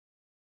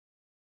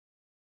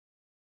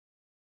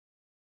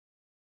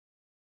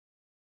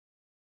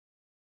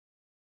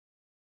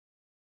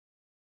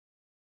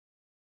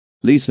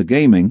Lisa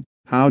Gaming,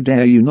 how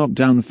dare you knock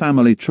down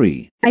family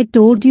tree? I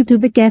told you to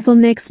be careful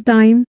next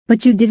time,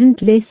 but you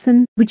didn't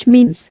listen, which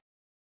means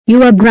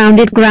you are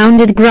grounded,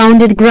 grounded,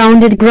 grounded,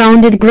 grounded,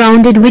 grounded,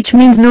 grounded, which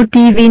means no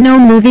TV, no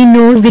movie,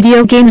 no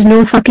video games,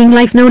 no fucking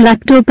life, no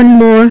laptop and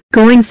more.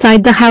 Go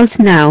inside the house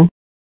now.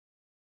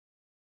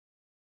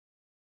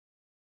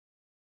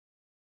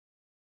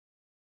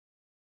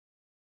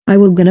 I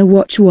will gonna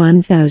watch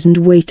 1000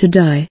 Way to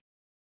Die.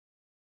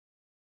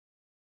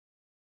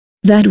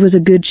 That was a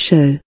good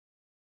show.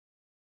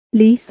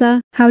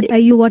 Lisa, how dare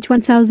you watch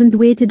 1000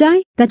 Way to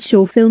Die? That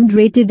show filmed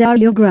rated R.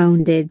 You're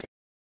grounded.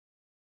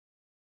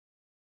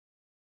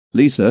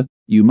 Lisa,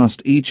 you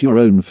must eat your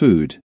own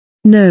food.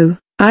 No,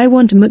 I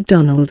want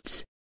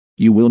McDonald's.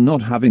 You will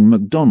not having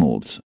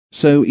McDonald's,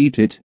 so eat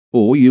it,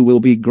 or you will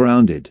be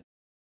grounded.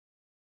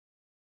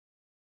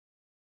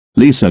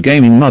 Lisa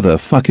Gaming,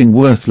 motherfucking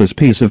worthless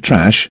piece of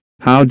trash,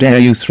 how dare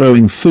you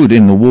throwing food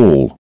in the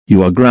wall?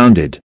 You are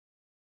grounded.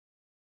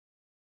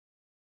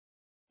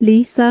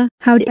 Lisa,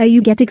 how dare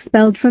you get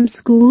expelled from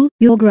school?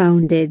 You're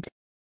grounded.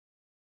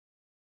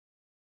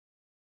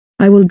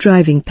 I will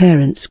driving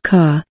parents'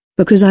 car,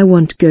 because I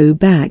want to go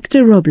back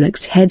to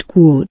Roblox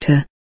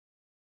headquarter.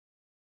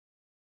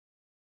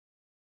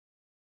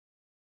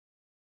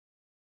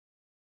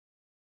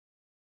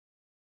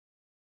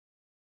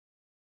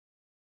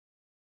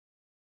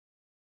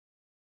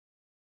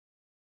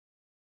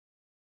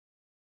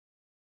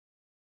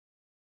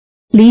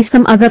 Lisa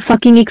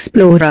motherfucking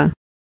explorer.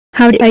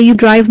 How dare you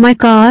drive my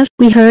car?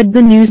 We heard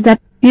the news that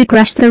you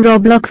crashed the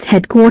Roblox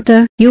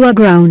headquarter. You are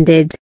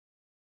grounded.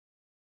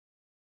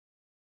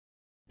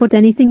 Put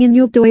anything in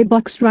your toy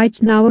box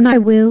right now and I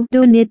will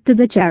donate to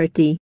the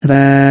charity.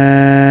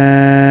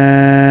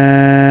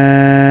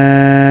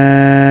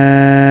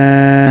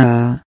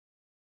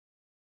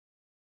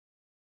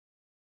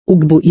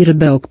 Ugbu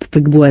irbeok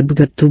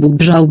pgbuebgtu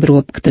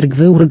bżałbrop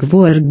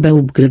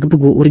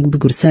ktergwyurgwuergbeubgrgbgu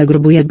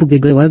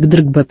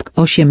urgbgursegrbujebggełegdrgbepk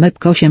 8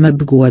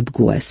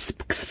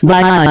 ebgłebgłespks.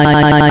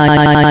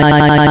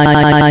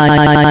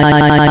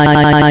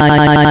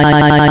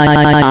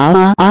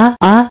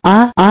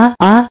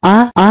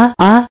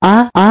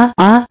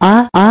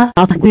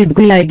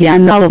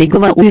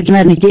 Apgwybgwyagjanałbigwa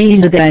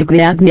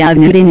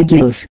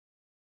ujgnarnigildragwiagniagnirinigils.